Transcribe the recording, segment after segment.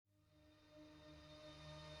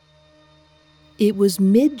It was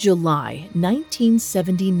mid-July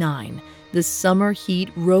 1979. The summer heat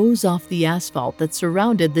rose off the asphalt that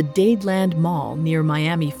surrounded the Dadeland Mall near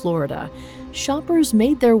Miami, Florida. Shoppers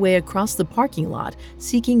made their way across the parking lot,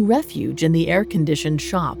 seeking refuge in the air-conditioned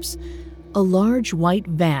shops. A large white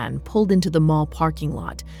van pulled into the mall parking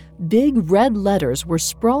lot. Big red letters were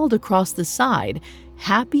sprawled across the side,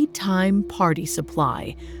 "Happy Time Party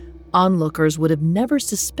Supply." Onlookers would have never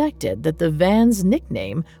suspected that the van's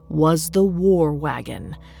nickname was the War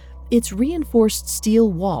Wagon. Its reinforced steel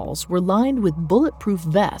walls were lined with bulletproof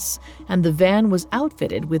vests, and the van was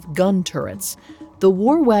outfitted with gun turrets. The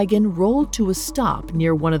War Wagon rolled to a stop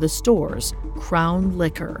near one of the stores, Crown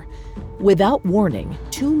Liquor. Without warning,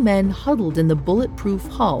 two men huddled in the bulletproof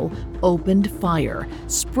hull opened fire,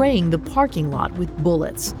 spraying the parking lot with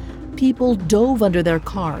bullets. People dove under their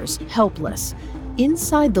cars, helpless.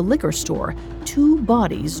 Inside the liquor store, two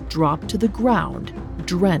bodies dropped to the ground,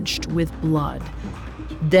 drenched with blood.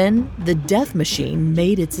 Then the death machine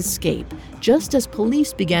made its escape, just as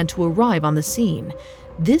police began to arrive on the scene.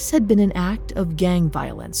 This had been an act of gang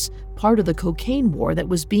violence, part of the cocaine war that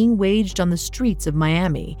was being waged on the streets of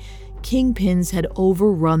Miami. Kingpins had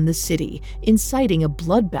overrun the city, inciting a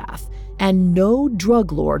bloodbath, and no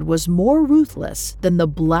drug lord was more ruthless than the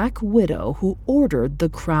Black Widow who ordered the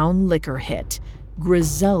Crown Liquor hit,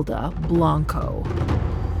 Griselda Blanco.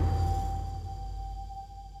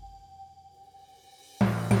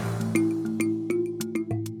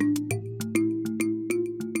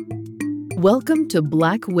 Welcome to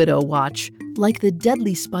Black Widow Watch. Like the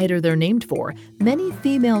deadly spider they're named for, many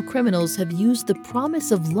female criminals have used the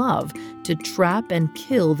promise of love to trap and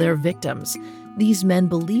kill their victims. These men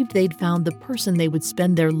believed they'd found the person they would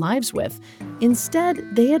spend their lives with.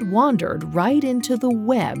 Instead, they had wandered right into the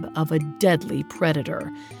web of a deadly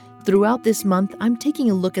predator. Throughout this month, I'm taking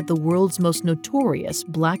a look at the world's most notorious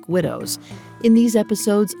Black Widows. In these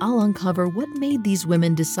episodes, I'll uncover what made these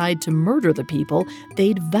women decide to murder the people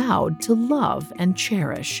they'd vowed to love and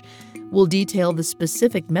cherish. We'll detail the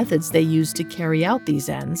specific methods they used to carry out these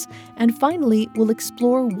ends, and finally, we'll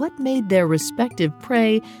explore what made their respective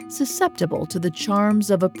prey susceptible to the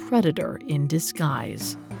charms of a predator in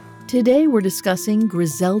disguise. Today we're discussing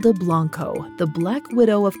Griselda Blanco, the Black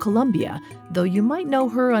Widow of Colombia, though you might know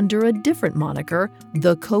her under a different moniker,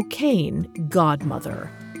 the Cocaine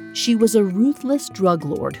Godmother. She was a ruthless drug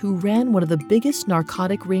lord who ran one of the biggest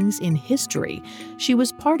narcotic rings in history. She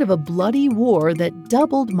was part of a bloody war that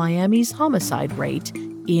doubled Miami's homicide rate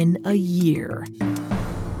in a year.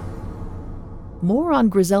 More on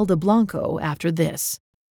Griselda Blanco after this.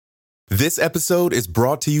 This episode is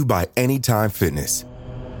brought to you by Anytime Fitness.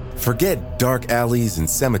 Forget dark alleys and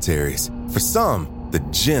cemeteries. For some, the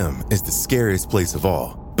gym is the scariest place of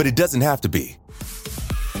all, but it doesn't have to be.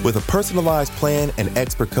 With a personalized plan and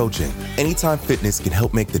expert coaching, Anytime Fitness can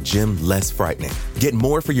help make the gym less frightening. Get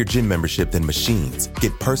more for your gym membership than machines.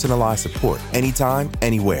 Get personalized support anytime,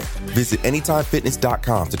 anywhere. Visit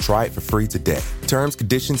AnytimeFitness.com to try it for free today. Terms,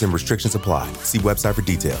 conditions, and restrictions apply. See website for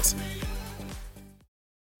details.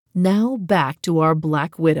 Now back to our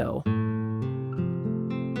Black Widow.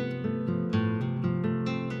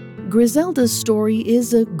 Griselda's story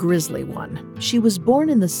is a grisly one. She was born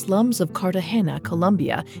in the slums of Cartagena,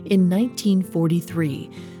 Colombia, in 1943.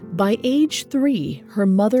 By age 3, her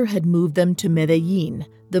mother had moved them to Medellin,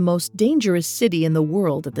 the most dangerous city in the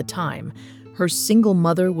world at the time. Her single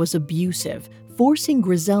mother was abusive, forcing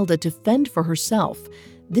Griselda to fend for herself.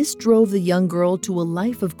 This drove the young girl to a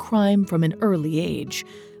life of crime from an early age.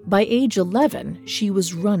 By age 11, she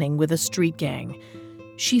was running with a street gang.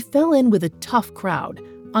 She fell in with a tough crowd.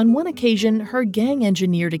 On one occasion, her gang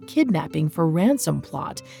engineered a kidnapping for ransom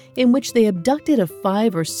plot in which they abducted a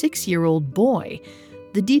 5 or 6-year-old boy.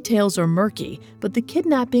 The details are murky, but the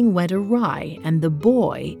kidnapping went awry and the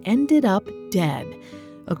boy ended up dead.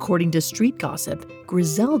 According to street gossip,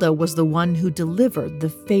 Griselda was the one who delivered the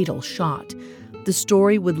fatal shot. The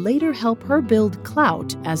story would later help her build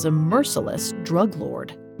clout as a merciless drug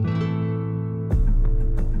lord.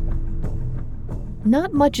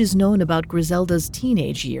 Not much is known about Griselda's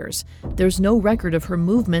teenage years. There's no record of her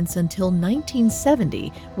movements until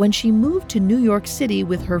 1970, when she moved to New York City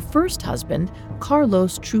with her first husband,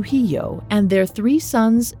 Carlos Trujillo, and their 3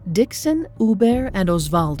 sons, Dixon, Uber, and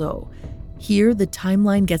Osvaldo. Here, the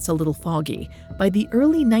timeline gets a little foggy. By the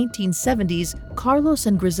early 1970s, Carlos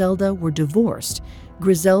and Griselda were divorced.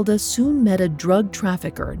 Griselda soon met a drug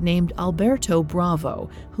trafficker named Alberto Bravo,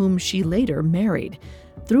 whom she later married.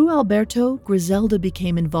 Through Alberto, Griselda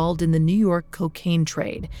became involved in the New York cocaine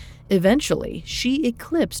trade. Eventually, she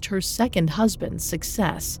eclipsed her second husband's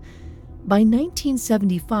success. By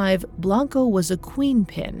 1975, Blanco was a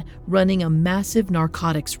queenpin running a massive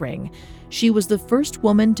narcotics ring. She was the first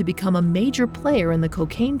woman to become a major player in the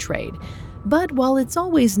cocaine trade. But while it's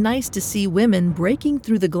always nice to see women breaking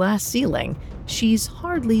through the glass ceiling, she's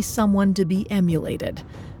hardly someone to be emulated.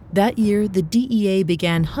 That year, the DEA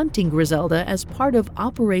began hunting Griselda as part of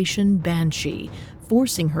Operation Banshee,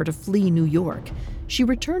 forcing her to flee New York. She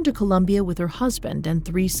returned to Colombia with her husband and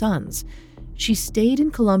 3 sons. She stayed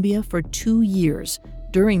in Colombia for 2 years.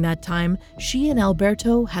 During that time, she and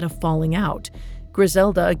Alberto had a falling out.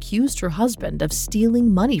 Griselda accused her husband of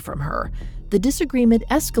stealing money from her. The disagreement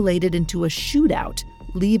escalated into a shootout,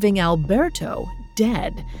 leaving Alberto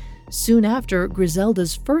dead. Soon after,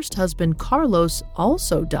 Griselda's first husband, Carlos,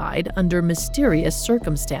 also died under mysterious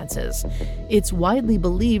circumstances. It's widely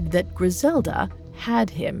believed that Griselda had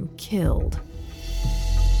him killed.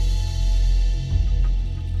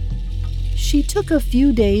 She took a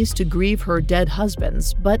few days to grieve her dead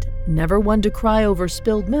husbands, but never one to cry over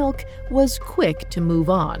spilled milk, was quick to move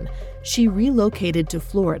on. She relocated to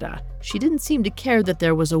Florida. She didn't seem to care that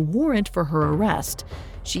there was a warrant for her arrest.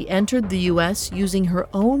 She entered the U.S. using her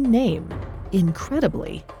own name.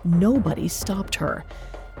 Incredibly, nobody stopped her.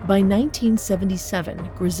 By 1977,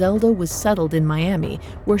 Griselda was settled in Miami,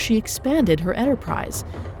 where she expanded her enterprise.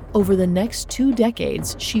 Over the next 2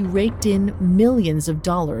 decades, she raked in millions of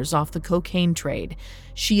dollars off the cocaine trade.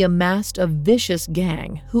 She amassed a vicious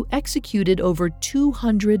gang who executed over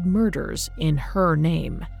 200 murders in her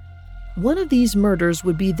name. One of these murders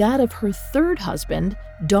would be that of her third husband,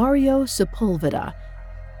 Dario Sepulveda.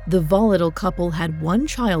 The volatile couple had 1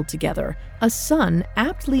 child together, a son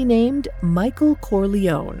aptly named Michael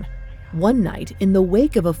Corleone. One night, in the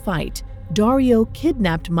wake of a fight, Dario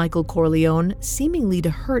kidnapped Michael Corleone, seemingly to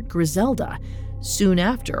hurt Griselda. Soon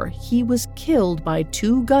after, he was killed by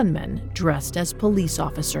 2 gunmen dressed as police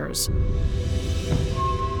officers.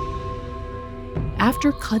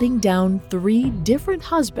 After cutting down 3 different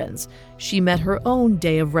husbands, she met her own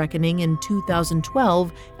day of reckoning in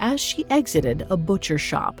 2012 as she exited a butcher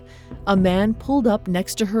shop. A man pulled up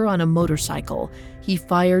next to her on a motorcycle. He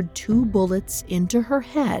fired 2 bullets into her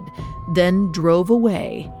head, then drove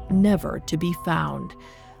away, never to be found.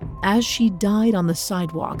 As she died on the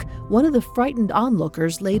sidewalk, one of the frightened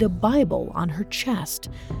onlookers laid a Bible on her chest.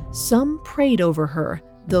 Some prayed over her,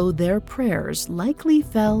 though their prayers likely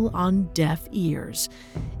fell on deaf ears.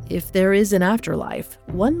 If there is an afterlife,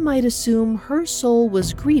 one might assume her soul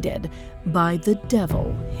was greeted by the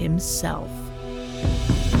devil himself.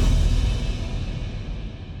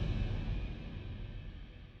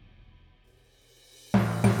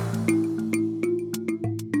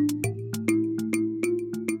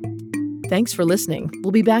 Thanks for listening.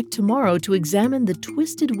 We'll be back tomorrow to examine the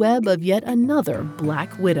twisted web of yet another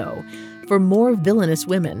Black Widow. For more villainous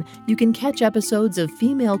women, you can catch episodes of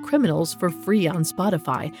Female Criminals for free on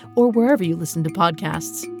Spotify or wherever you listen to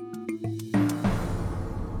podcasts.